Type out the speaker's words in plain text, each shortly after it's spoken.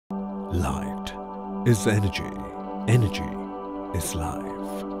Light is energy. Energy is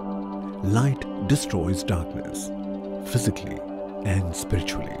life. Light destroys darkness, physically and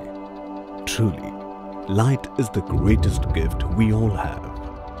spiritually. Truly, light is the greatest gift we all have.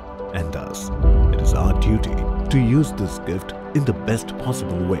 And thus, it is our duty to use this gift in the best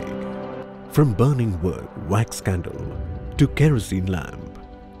possible way. From burning wood, wax candle to kerosene lamp,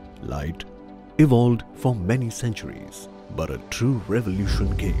 light evolved for many centuries. But a true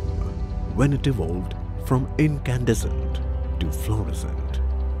revolution came when it evolved from incandescent to fluorescent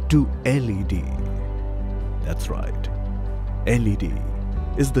to LED. That's right, LED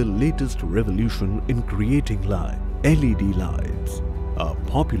is the latest revolution in creating light. LED lights are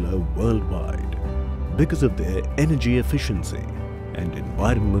popular worldwide because of their energy efficiency and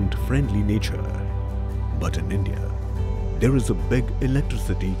environment-friendly nature. But in India, there is a big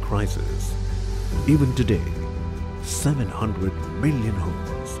electricity crisis. Even today, 700 million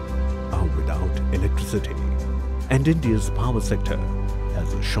homes are without electricity, and India's power sector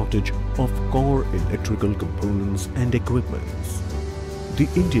has a shortage of core electrical components and equipments. The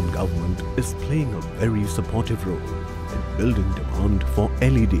Indian government is playing a very supportive role in building demand for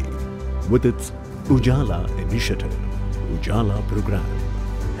LED with its Ujala initiative. Ujala program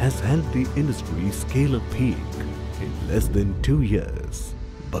has helped the industry scale a peak in less than 2 years.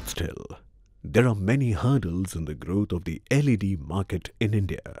 But still, there are many hurdles in the growth of the LED market in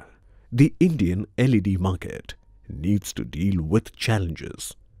India. The Indian LED market needs to deal with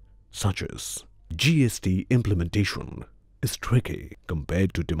challenges such as GST implementation is tricky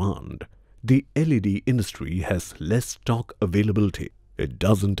compared to demand. The LED industry has less stock availability. It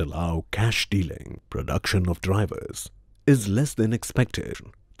doesn't allow cash dealing. Production of drivers is less than expected.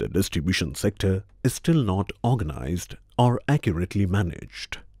 The distribution sector is still not organized or accurately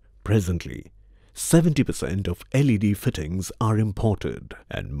managed. Presently, 70% of LED fittings are imported,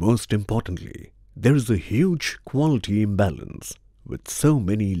 and most importantly, there is a huge quality imbalance with so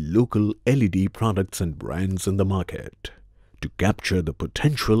many local LED products and brands in the market. To capture the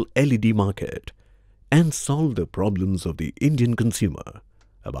potential LED market and solve the problems of the Indian consumer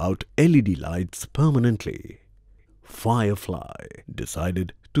about LED lights permanently, Firefly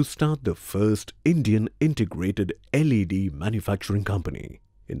decided to start the first Indian integrated LED manufacturing company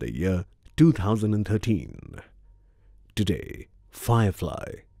in the year 2013. Today, Firefly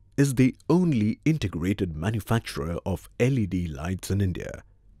is the only integrated manufacturer of LED lights in India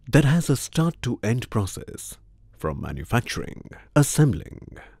that has a start-to-end process from manufacturing,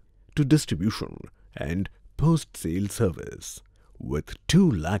 assembling, to distribution and post-sale service. With 2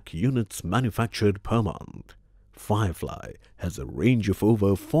 lakh units manufactured per month, Firefly has a range of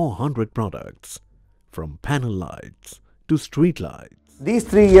over 400 products, from panel lights to street lights. These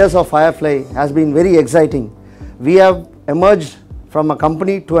 3 years of Firefly has been very exciting. We have emerged from a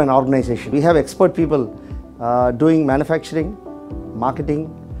company to an organization. We have expert people doing manufacturing, marketing,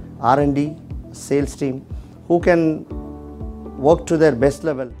 R&D, sales team who can work to their best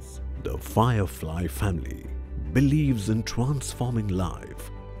levels. The Firefly family believes in transforming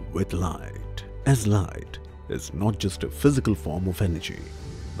life with light, as light is not just a physical form of energy,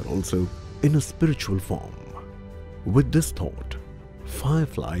 but also in a spiritual form. With this thought,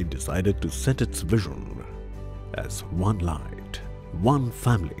 Firefly decided to set its vision as one light, one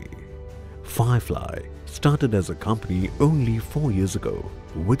family. Firefly started as a company only 4 years ago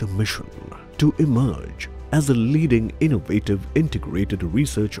with a mission to emerge as a leading innovative integrated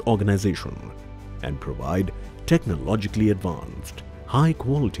research organization and provide technologically advanced,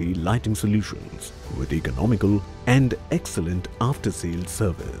 high-quality lighting solutions with economical and excellent after-sales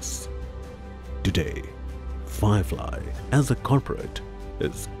service. Today, Firefly as a corporate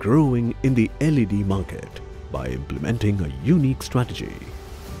is growing in the LED market by implementing a unique strategy.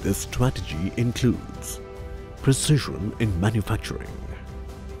 This strategy includes precision in manufacturing.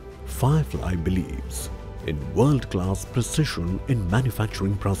 Firefly believes in world-class precision in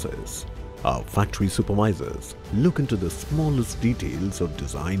manufacturing process. Our factory supervisors look into the smallest details of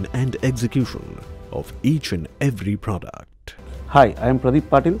design and execution of each and every product. Hi, I am Pradeep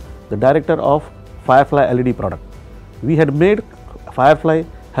Patil, the director of Firefly LED product. We had made Firefly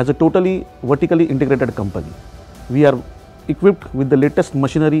as a totally vertically integrated company. We are equipped with the latest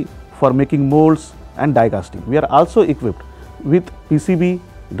machinery for making molds and die casting. We are also equipped with PCB,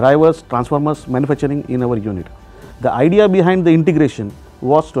 drivers, transformers manufacturing in our unit. The idea behind the integration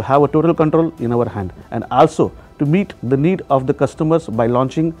was to have a total control in our hand and also to meet the need of the customers by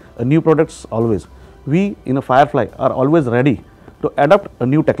launching a new products always. We in a Firefly are always ready to adopt a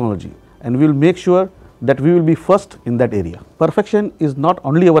new technology, and we will make sure that we will be first in that area. Perfection is not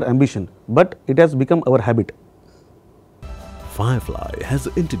only our ambition, but it has become our habit. Firefly has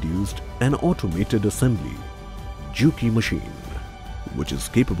introduced an automated assembly Juki machine, which is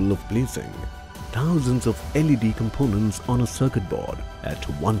capable of placing thousands of LED components on a circuit board at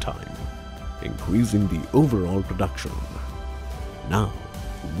one time, increasing the overall production. Now,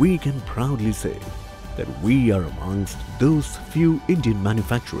 we can proudly say that we are amongst those few Indian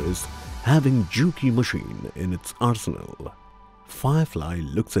manufacturers having Juki machine in its arsenal. Firefly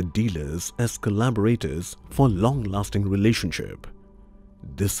looks at dealers as collaborators for long-lasting relationship.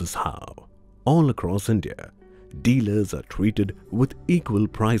 This is how, all across India, dealers are treated with equal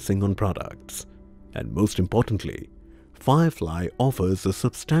pricing on products. And most importantly, Firefly offers a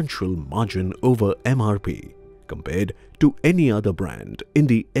substantial margin over MRP compared to any other brand in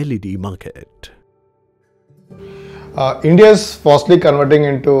the LED market. India is fastly converting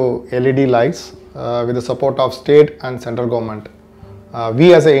into LED lights with the support of state and central government.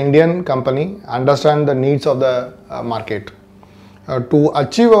 We as an Indian company understand the needs of the market. To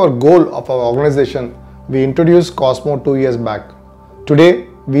achieve our goal of our organization, we introduced Cosmo 2 years back. Today,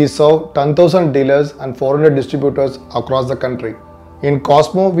 we serve 10,000 dealers and 400 distributors across the country. In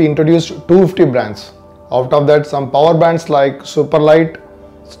Cosmo, we introduced 250 brands. Out of that, some power brands like Superlight,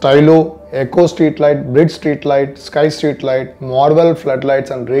 Stylo, Echo Streetlight, Bridge Streetlight, Sky Streetlight, Marvel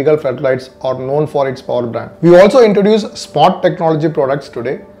Floodlights and Regal Floodlights are known for its power brand. We also introduced smart technology products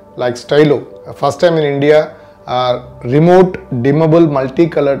today like Stylo, first time in India, remote dimmable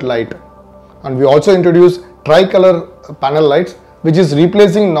multicolored light. And we also introduced tricolor panel lights, which is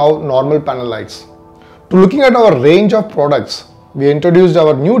replacing now normal panel lights. To looking at our range of products, we introduced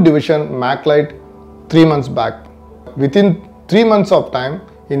our new division MacLight 3 months back. Within 3 months of time,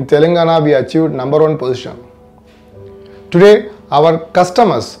 in Telangana, we achieved #1 position. Today, our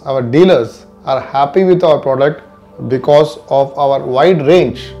customers, our dealers are happy with our product because of our wide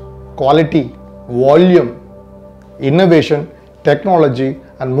range, quality, volume, innovation, technology,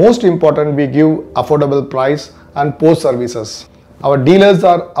 and most important, we give affordable price and post services. Our dealers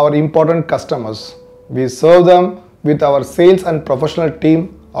are our important customers. We serve them with our sales and professional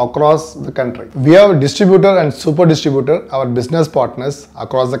team across the country. We have a distributor and super distributor, our business partners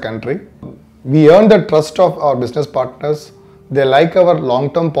across the country. We earn the trust of our business partners. They like our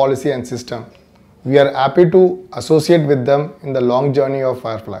long-term policy and system. We are happy to associate with them in the long journey of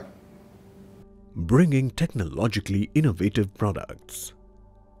Firefly. Bringing technologically innovative products,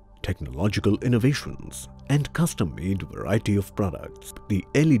 technological innovations and custom-made variety of products, the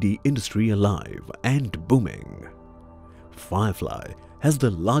LED industry alive and booming. Firefly has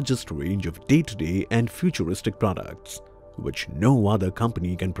the largest range of day-to-day and futuristic products, which no other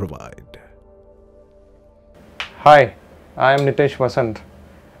company can provide. Hi, I am Nitesh Vasant.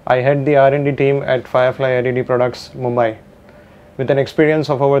 I head the R&D team at Firefly LED Products, Mumbai. With an experience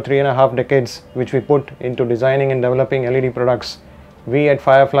of over 3.5 decades, which we put into designing and developing LED products, we at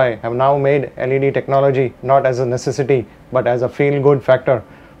Firefly have now made LED technology not as a necessity, but as a feel-good factor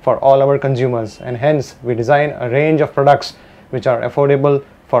for all our consumers, and hence we design a range of products which are affordable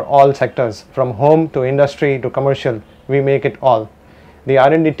for all sectors, from home to industry to commercial. We make it all. The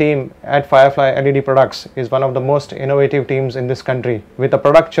R&D team at Firefly LED Products is one of the most innovative teams in this country. With a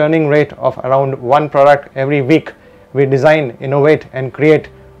product churning rate of around 1 product every week, we design, innovate and create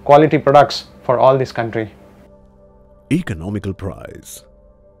quality products for all this country. Economical price.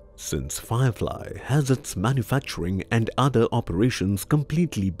 Since Firefly has its manufacturing and other operations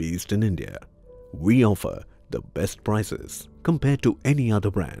completely based in India, we offer the best prices compared to any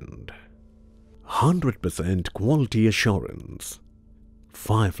other brand. 100% quality assurance.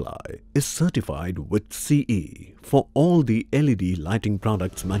 Firefly is certified with CE for all the LED lighting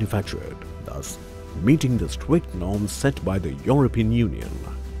products manufactured, thus meeting the strict norms set by the European Union.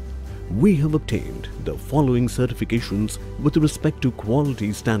 We have obtained the following certifications with respect to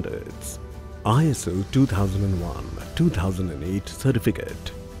quality standards: ISO 2001-2008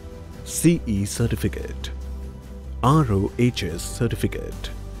 certificate, CE certificate, ROHS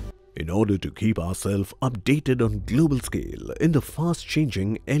certificate. In order to keep ourselves updated on global scale in the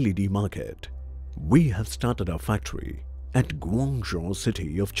fast-changing LED market, we have started our factory at Guangzhou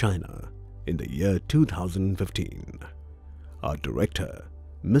city of China in the year 2015. Our director,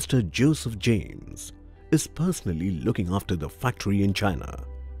 Mr. Joseph James, is personally looking after the factory in China.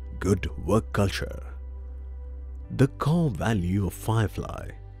 Good work culture. The core value of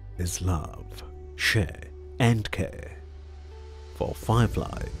Firefly is love, share and care. For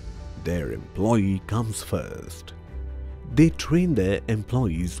Firefly, their employee comes first. They train their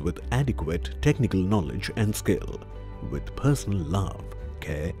employees with adequate technical knowledge and skill, with personal love,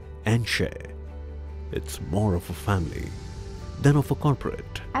 care and share. It's more of a family than of a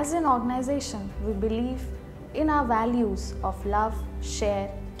corporate. As an organization, we believe in our values of love,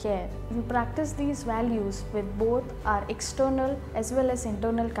 share, care. We practice these values with both our external as well as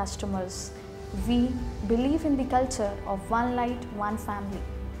internal customers. We believe in the culture of one light, one family.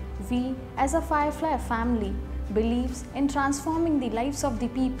 We, as a Firefly family, believes in transforming the lives of the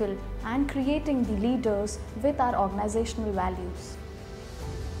people and creating the leaders with our organizational values.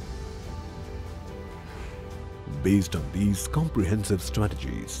 Based on these comprehensive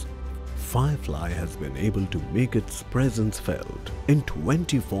strategies, Firefly has been able to make its presence felt in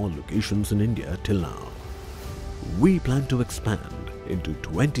 24 locations in India till now. We plan to expand into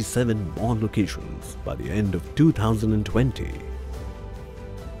 27 more locations by the end of 2020.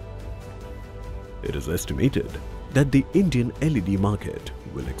 It is estimated that the Indian LED market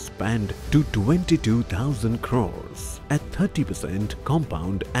will expand to 22,000 crores at 30%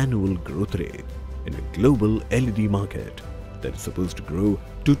 compound annual growth rate in a global LED market that is supposed to grow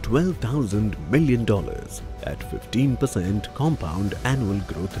to $12,000 million at 15% compound annual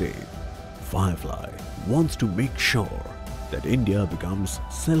growth rate. Firefly wants to make sure that India becomes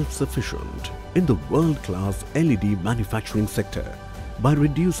self-sufficient in the world-class LED manufacturing sector by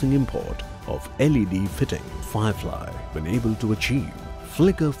reducing import of LED fitting. Firefly been able to achieve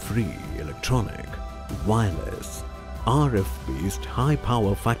flicker-free electronic, wireless, RF-based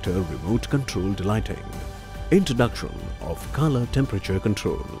high-power factor remote-controlled lighting, introduction of color temperature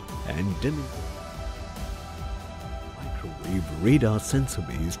control and dimming, microwave radar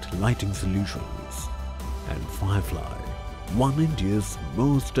sensor-based lighting solutions, and Firefly won India's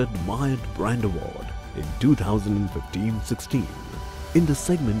Most Admired Brand Award in 2015-16 in the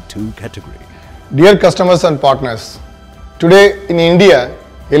Segment 2 category. Dear customers and partners, today in India,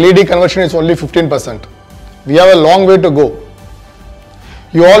 LED conversion is only 15%. We have a long way to go.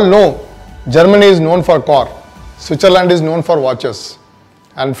 You all know Germany is known for car, Switzerland is known for watches,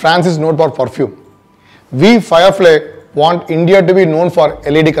 and France is known for perfume. We Firefly want India to be known for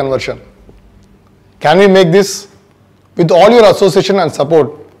LED conversion. Can we make this? With all your association and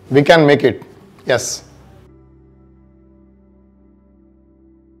support, we can make it. Yes.